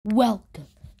Welcome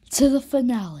to the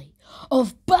finale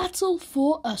of Battle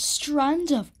for a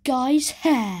Strand of Guy's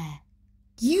Hair.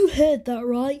 You heard that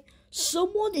right.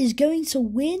 Someone is going to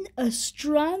win a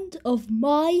strand of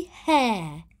my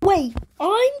hair. Wait,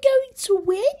 I'm going to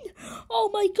win? Oh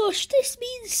my gosh, this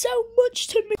means so much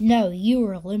to me. No, you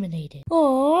were eliminated.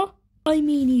 Aww. I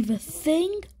mean either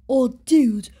Thing or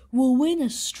Dude will win a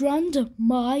strand of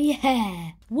my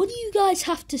hair. What do you guys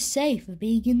have to say for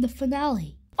being in the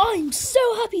finale? I'm so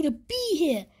happy to be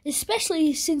here,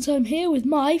 especially since I'm here with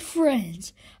my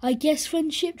friends. I guess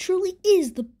friendship truly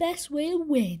is the best way to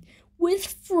win, with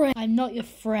friends. I'm not your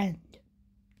friend.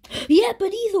 Yeah,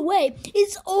 but either way,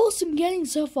 it's awesome getting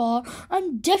so far.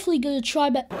 I'm definitely going to try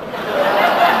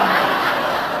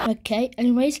Okay,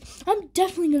 anyways, I'm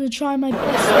definitely going to try my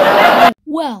best.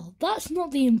 Well, that's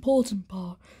not the important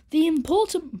part. The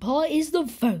important part is the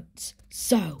votes.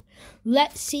 So,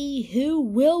 let's see who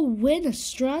will win a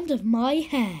strand of my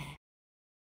hair.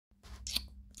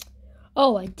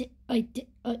 Oh,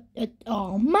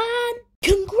 oh man!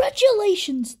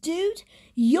 Congratulations, dude!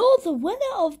 You're the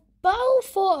winner of Battle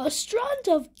for a Strand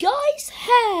of Guy's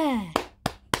Hair!